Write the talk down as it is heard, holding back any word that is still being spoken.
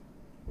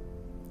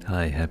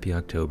Hi, happy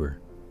October.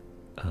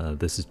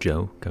 This is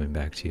Joe coming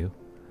back to you.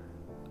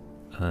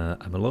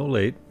 I'm a little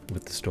late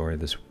with the story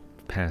this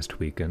past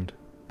weekend,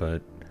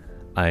 but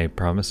I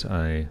promise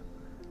I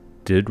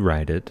did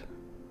write it.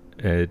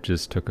 It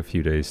just took a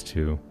few days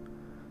to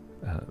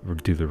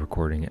do the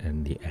recording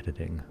and the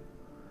editing.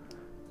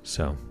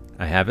 So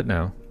I have it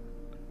now,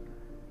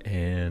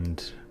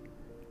 and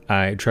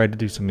I tried to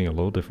do something a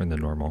little different than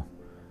normal.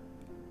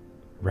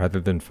 Rather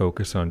than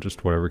focus on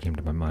just whatever came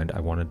to my mind, I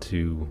wanted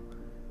to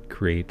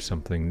create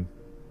something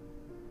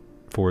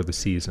for the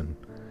season.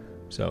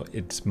 So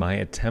it's my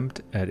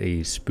attempt at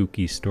a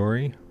spooky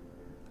story.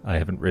 I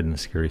haven't written a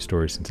scary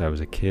story since I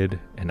was a kid,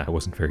 and I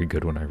wasn't very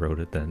good when I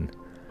wrote it then.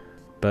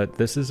 But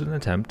this is an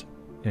attempt,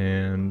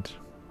 and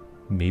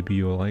maybe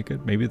you'll like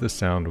it. Maybe the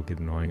sound will get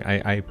annoying.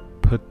 I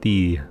put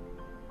the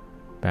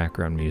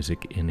background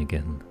music in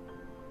again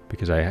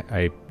because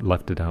I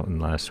left it out in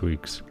last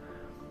week's,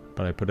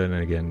 but I put it in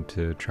again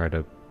to try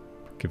to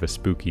give a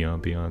spooky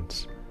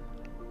ambiance.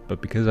 But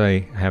because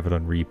I have it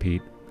on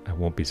repeat, I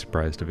won't be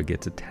surprised if it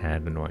gets a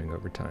tad annoying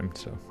over time.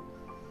 So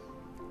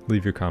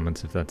leave your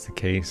comments if that's the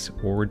case,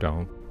 or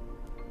don't.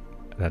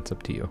 That's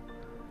up to you.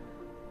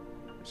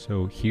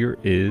 So here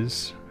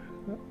is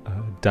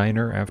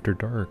Diner After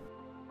Dark.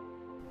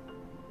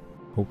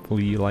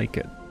 Hopefully you like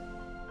it.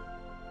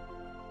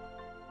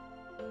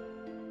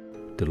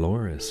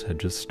 Dolores had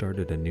just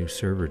started a new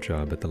server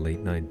job at the late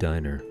night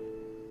diner,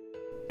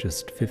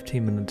 just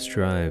 15 minutes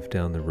drive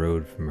down the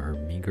road from her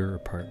meager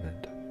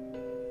apartment.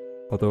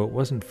 Although it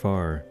wasn't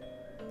far,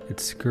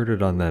 it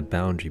skirted on that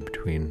boundary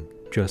between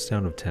just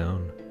out of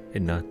town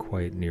and not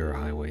quite near a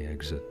highway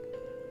exit,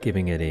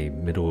 giving it a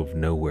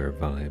middle-of-nowhere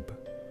vibe.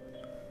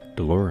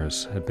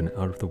 Dolores had been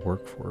out of the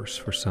workforce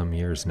for some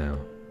years now,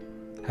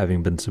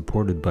 having been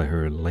supported by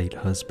her late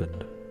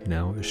husband,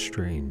 now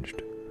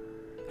estranged.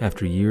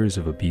 After years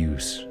of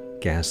abuse,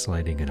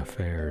 gaslighting, and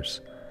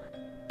affairs,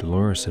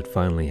 Dolores had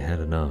finally had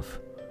enough.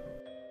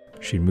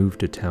 She'd moved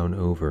to town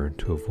over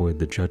to avoid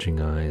the judging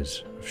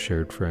eyes of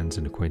shared friends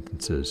and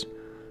acquaintances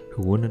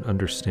who wouldn't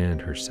understand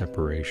her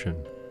separation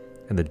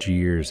and the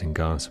jeers and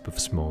gossip of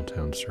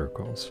small-town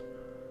circles.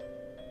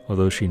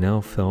 Although she now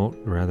felt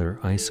rather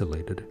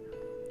isolated,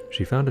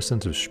 she found a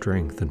sense of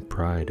strength and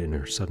pride in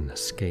her sudden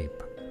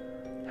escape,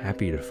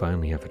 happy to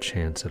finally have a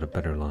chance at a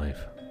better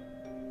life.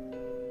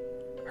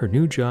 Her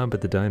new job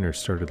at the diner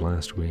started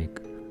last week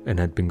and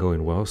had been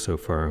going well so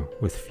far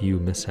with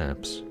few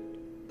mishaps.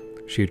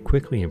 She had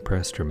quickly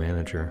impressed her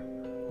manager,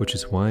 which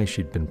is why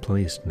she'd been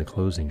placed in the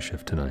closing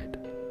shift tonight.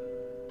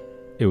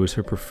 It was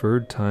her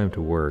preferred time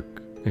to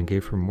work and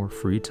gave her more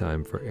free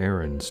time for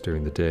errands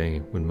during the day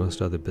when most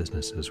other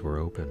businesses were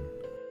open.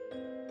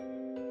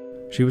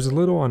 She was a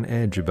little on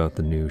edge about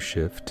the new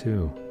shift,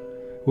 too.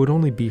 It would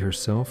only be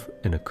herself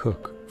and a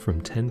cook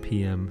from 10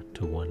 p.m.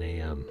 to 1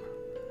 a.m.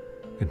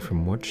 And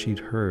from what she'd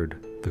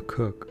heard, the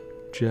cook,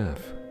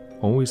 Jeff,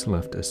 always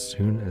left as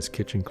soon as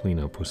kitchen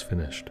cleanup was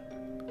finished,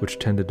 which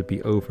tended to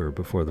be over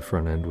before the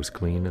front end was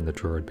clean and the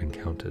drawer had been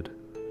counted.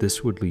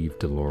 This would leave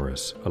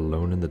Dolores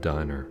alone in the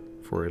diner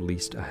for at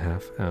least a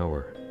half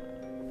hour.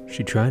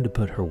 She tried to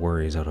put her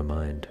worries out of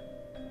mind,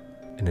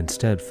 and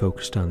instead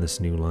focused on this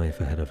new life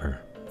ahead of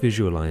her,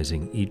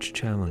 visualizing each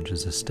challenge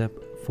as a step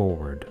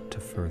forward to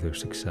further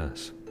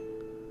success.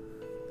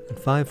 At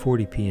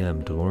 5:40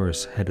 p.m.,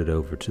 Dolores headed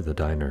over to the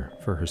diner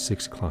for her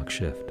 6 o'clock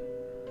shift.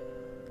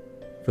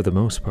 For the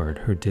most part,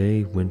 her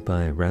day went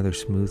by rather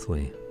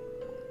smoothly.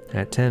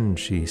 At 10,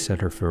 she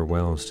said her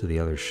farewells to the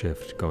other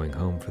shift going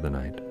home for the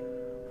night,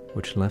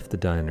 which left the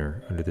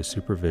diner under the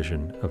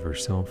supervision of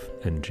herself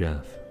and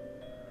Jeff.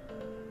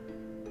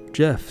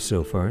 Jeff,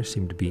 so far,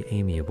 seemed to be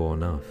amiable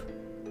enough,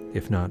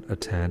 if not a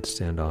tad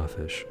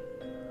standoffish.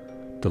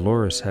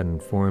 Dolores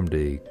hadn't formed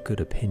a good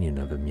opinion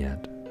of him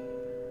yet,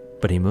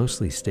 but he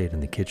mostly stayed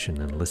in the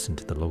kitchen and listened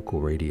to the local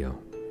radio.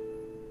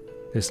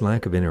 This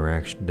lack of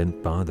interaction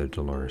didn't bother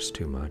Dolores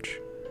too much.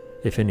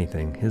 If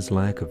anything, his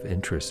lack of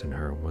interest in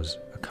her was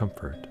a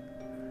comfort.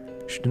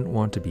 She didn't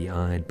want to be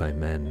eyed by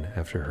men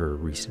after her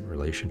recent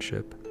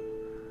relationship.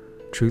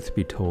 Truth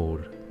be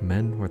told,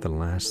 men were the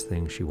last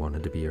thing she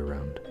wanted to be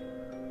around.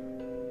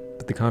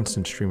 But the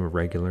constant stream of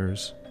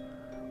regulars,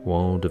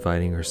 while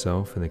dividing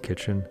herself in the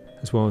kitchen,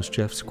 as well as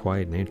Jeff's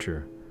quiet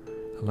nature,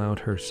 allowed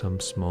her some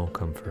small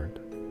comfort.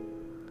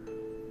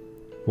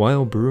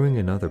 While brewing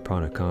another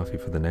pot of coffee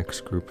for the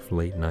next group of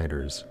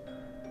late-nighters,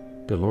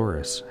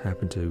 Dolores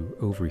happened to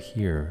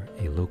overhear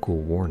a local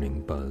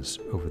warning buzz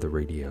over the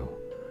radio,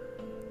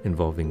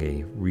 involving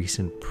a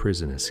recent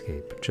prison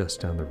escape just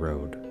down the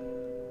road,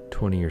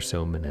 20 or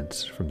so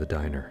minutes from the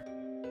diner.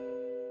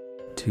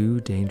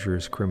 2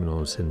 dangerous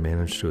criminals had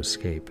managed to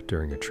escape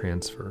during a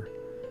transfer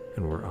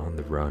and were on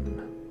the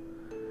run,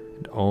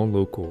 and all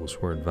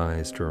locals were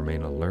advised to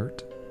remain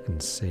alert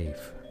and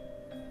safe.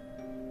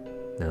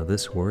 Now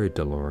this worried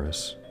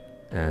Dolores,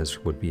 as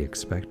would be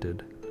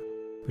expected,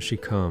 but she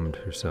calmed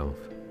herself,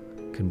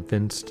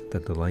 convinced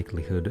that the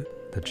likelihood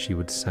that she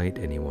would sight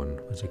anyone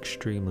was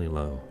extremely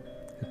low.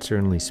 It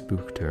certainly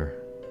spooked her,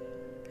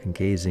 and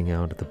gazing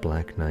out at the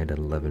black night at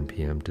 11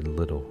 p.m. did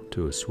little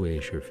to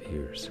assuage her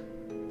fears.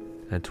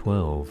 At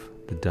 12,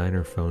 the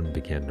diner phone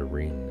began to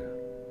ring.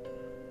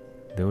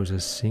 There was a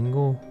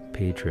single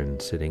patron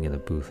sitting in a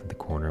booth at the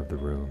corner of the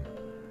room,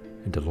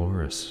 and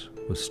Dolores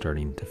was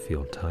starting to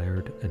feel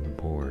tired and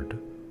bored.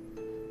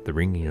 The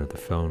ringing of the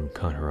phone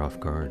caught her off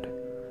guard,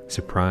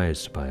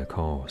 surprised by a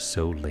call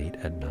so late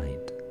at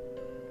night.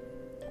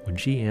 When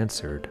she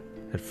answered,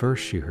 at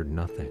first she heard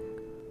nothing.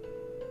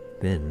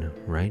 Then,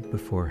 right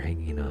before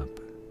hanging up,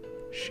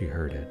 she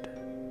heard it.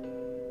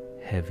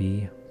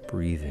 Heavy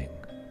breathing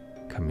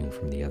coming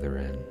from the other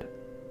end,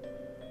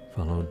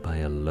 followed by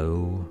a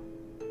low,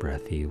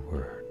 breathy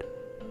word.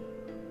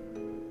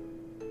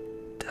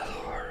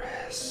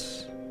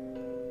 Dolores.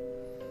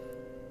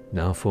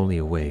 Now fully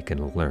awake and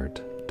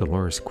alert,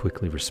 Dolores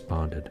quickly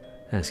responded,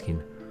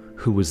 asking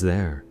who was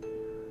there,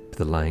 but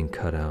the line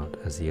cut out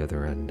as the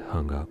other end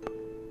hung up.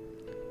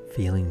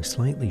 Feeling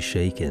slightly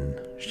shaken,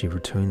 she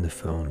returned the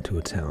phone to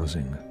its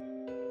housing.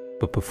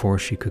 But before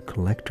she could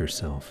collect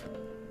herself,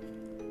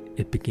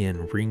 it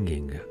began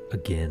ringing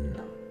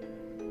again.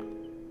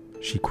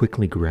 She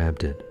quickly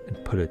grabbed it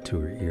and put it to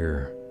her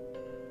ear.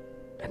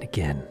 And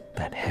again,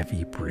 that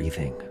heavy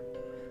breathing.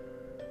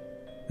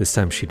 This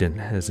time she didn't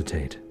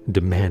hesitate,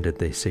 demanded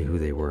they say who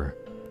they were,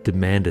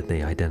 demanded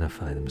they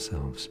identify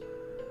themselves.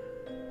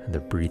 And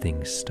the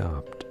breathing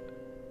stopped.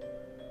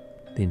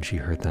 Then she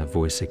heard that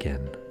voice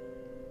again.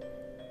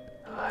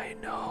 I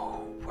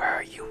know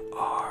where you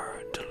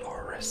are,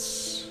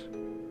 Dolores.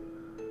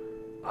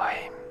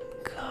 I'm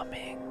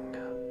coming.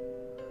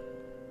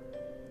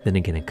 Then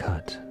again it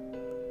cut,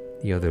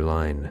 the other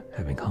line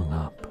having hung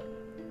up.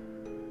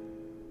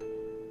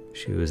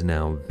 She was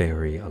now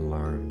very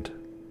alarmed,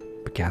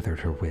 but gathered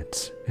her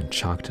wits and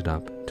chalked it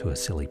up to a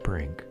silly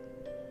prank.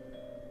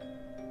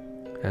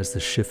 As the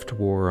shift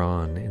wore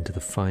on into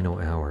the final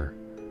hour,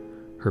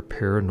 her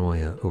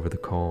paranoia over the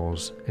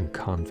calls and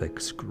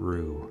convicts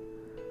grew,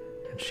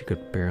 and she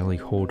could barely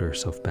hold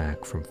herself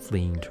back from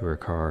fleeing to her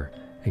car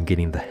and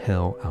getting the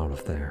hell out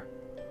of there.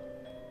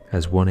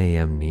 As 1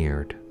 a.m.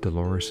 neared,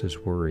 Dolores'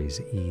 worries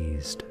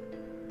eased,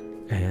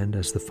 and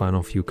as the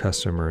final few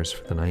customers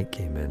for the night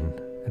came in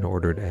and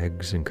ordered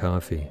eggs and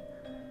coffee,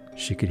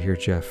 she could hear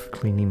Jeff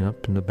cleaning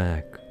up in the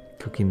back,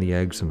 cooking the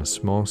eggs on a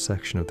small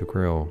section of the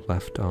grill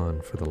left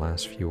on for the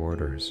last few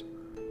orders.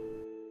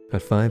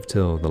 At 5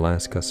 till, the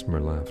last customer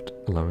left,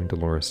 allowing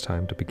Dolores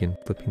time to begin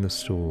flipping the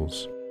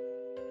stools.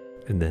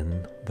 And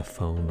then the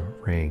phone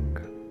rang,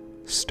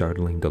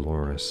 startling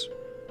Dolores,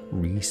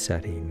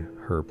 resetting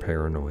her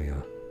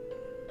paranoia.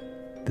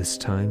 This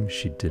time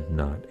she did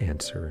not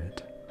answer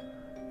it,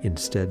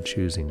 instead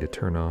choosing to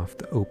turn off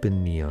the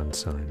open neon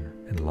sign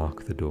and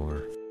lock the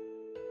door.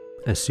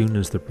 As soon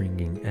as the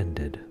ringing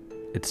ended,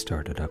 it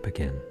started up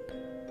again,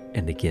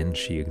 and again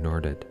she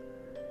ignored it,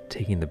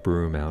 taking the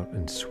broom out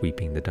and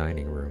sweeping the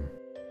dining room.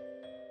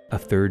 A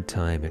third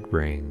time it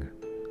rang.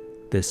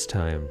 This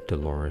time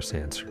Dolores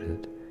answered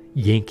it,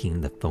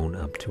 yanking the phone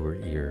up to her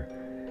ear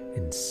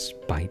in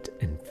spite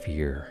and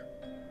fear.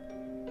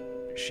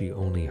 She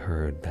only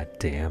heard that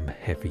damn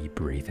heavy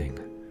breathing.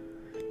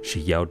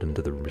 She yelled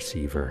into the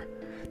receiver,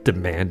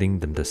 demanding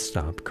them to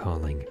stop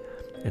calling,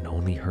 and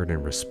only heard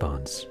in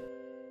response,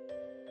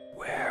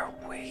 "We're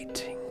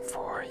waiting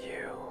for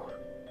you,"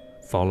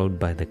 followed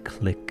by the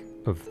click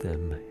of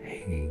them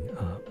hanging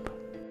up.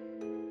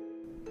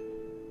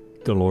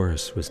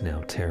 Dolores was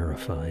now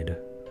terrified.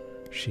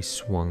 She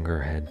swung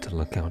her head to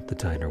look out the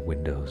diner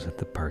windows at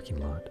the parking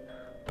lot,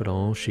 but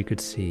all she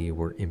could see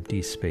were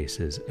empty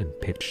spaces and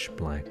pitch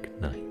black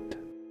night.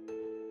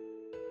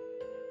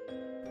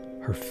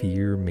 Her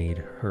fear made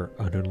her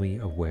utterly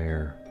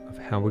aware of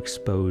how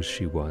exposed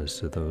she was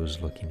to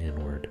those looking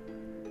inward.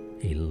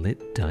 A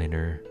lit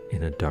diner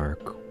in a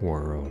dark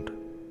world.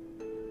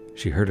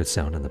 She heard a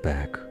sound in the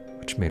back,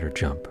 which made her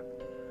jump,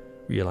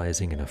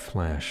 realizing in a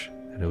flash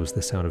that it was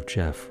the sound of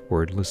Jeff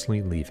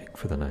wordlessly leaving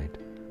for the night,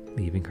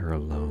 leaving her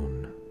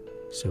alone,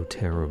 so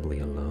terribly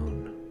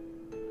alone.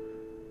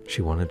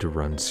 She wanted to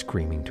run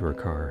screaming to her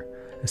car,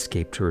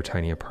 escape to her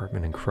tiny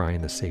apartment and cry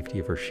in the safety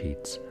of her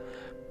sheets,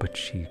 but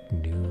she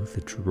knew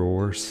the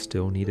drawer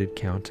still needed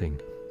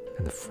counting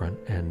and the front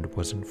end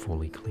wasn't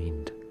fully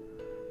cleaned.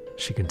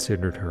 She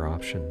considered her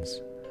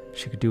options.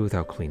 She could do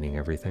without cleaning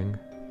everything.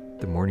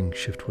 The morning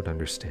shift would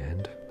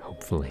understand,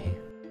 hopefully.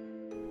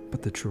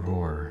 But the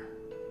drawer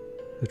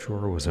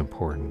was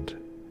important.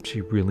 She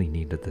really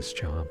needed this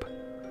job.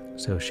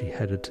 So she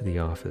headed to the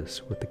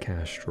office with the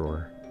cash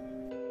drawer.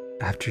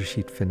 After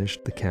she'd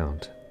finished the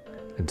count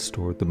and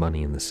stored the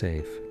money in the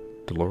safe,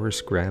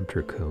 Dolores grabbed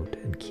her coat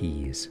and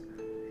keys,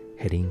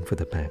 heading for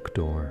the back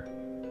door.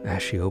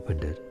 As she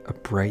opened it, a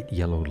bright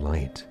yellow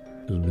light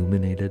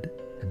illuminated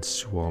and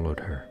swallowed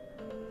her,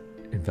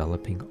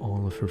 enveloping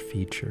all of her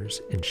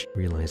features, and she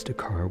realized a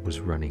car was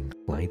running,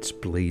 lights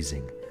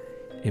blazing,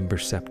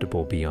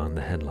 imperceptible beyond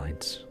the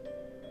headlights.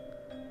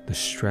 The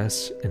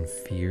stress and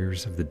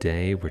fears of the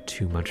day were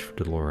too much for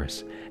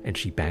Dolores, and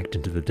she backed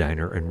into the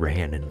diner and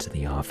ran into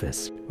the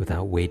office.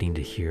 Without waiting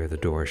to hear the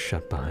door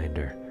shut behind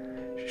her,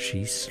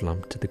 She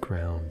slumped to the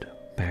ground,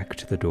 back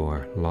to the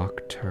door,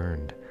 lock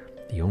turned,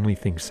 the only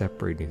thing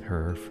separating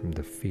her from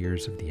the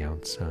fears of the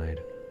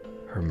outside.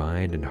 Her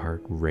mind and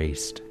heart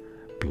raced,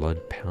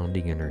 blood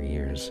pounding in her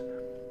ears.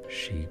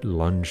 She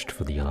lunged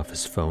for the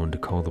office phone to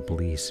call the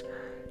police,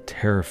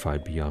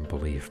 terrified beyond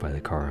belief by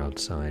the car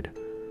outside.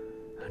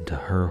 And to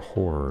her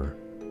horror,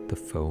 the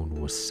phone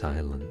was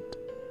silent,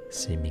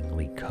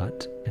 seemingly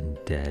cut and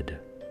dead,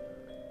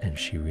 and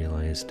she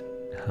realized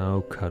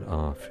how cut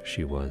off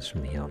she was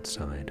from the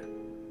outside.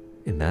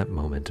 In that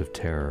moment of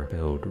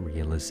terror-filled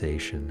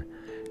realization,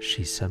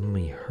 she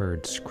suddenly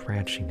heard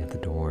scratching at the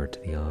door to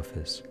the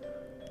office,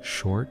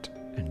 short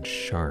and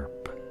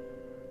sharp.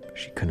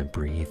 She couldn't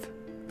breathe.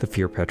 The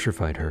fear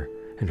petrified her,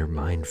 and her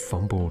mind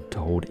fumbled to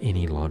hold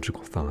any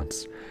logical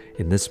thoughts.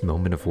 In this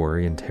moment of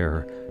worry and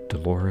terror,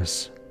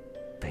 Dolores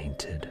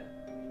fainted,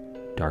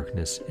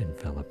 darkness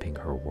enveloping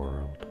her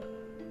world.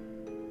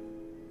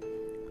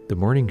 The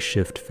morning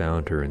shift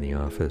found her in the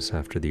office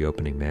after the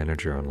opening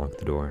manager unlocked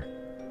the door.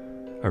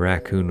 A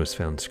raccoon was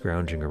found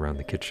scrounging around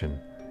the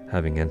kitchen,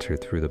 having entered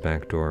through the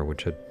back door,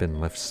 which had been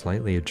left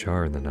slightly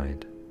ajar in the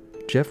night.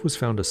 Jeff was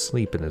found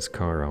asleep in his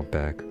car out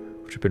back,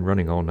 which had been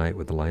running all night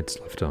with the lights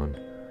left on.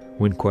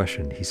 When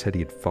questioned, he said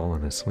he had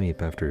fallen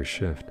asleep after his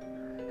shift,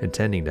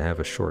 intending to have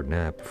a short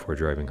nap before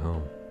driving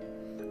home.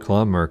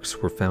 Claw marks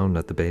were found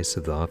at the base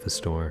of the office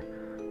door,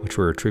 which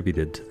were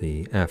attributed to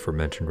the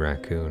aforementioned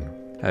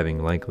raccoon,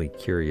 having likely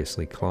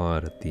curiously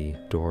clawed at the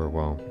door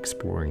while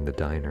exploring the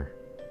diner.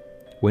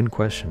 When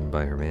questioned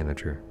by her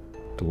manager,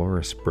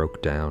 Dolores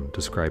broke down,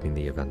 describing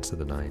the events of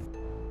the night.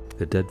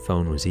 The dead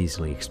phone was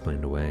easily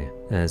explained away,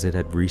 as it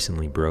had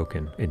recently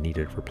broken and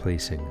needed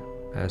replacing.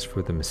 As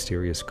for the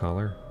mysterious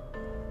caller,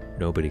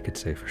 nobody could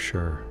say for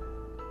sure.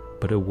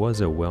 But it was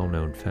a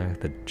well-known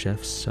fact that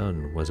Jeff's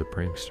son was a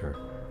prankster,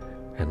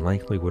 and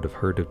likely would have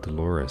heard of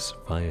Dolores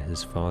via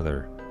his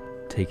father,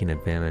 taking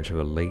advantage of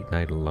a late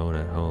night alone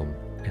at home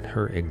and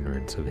her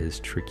ignorance of his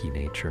tricky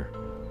nature.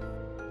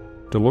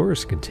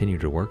 Dolores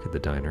continued to work at the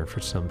diner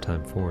for some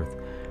time forth,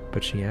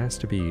 but she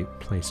asked to be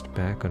placed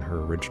back on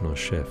her original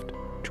shift,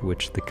 to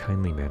which the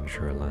kindly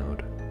manager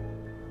allowed.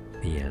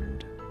 The end.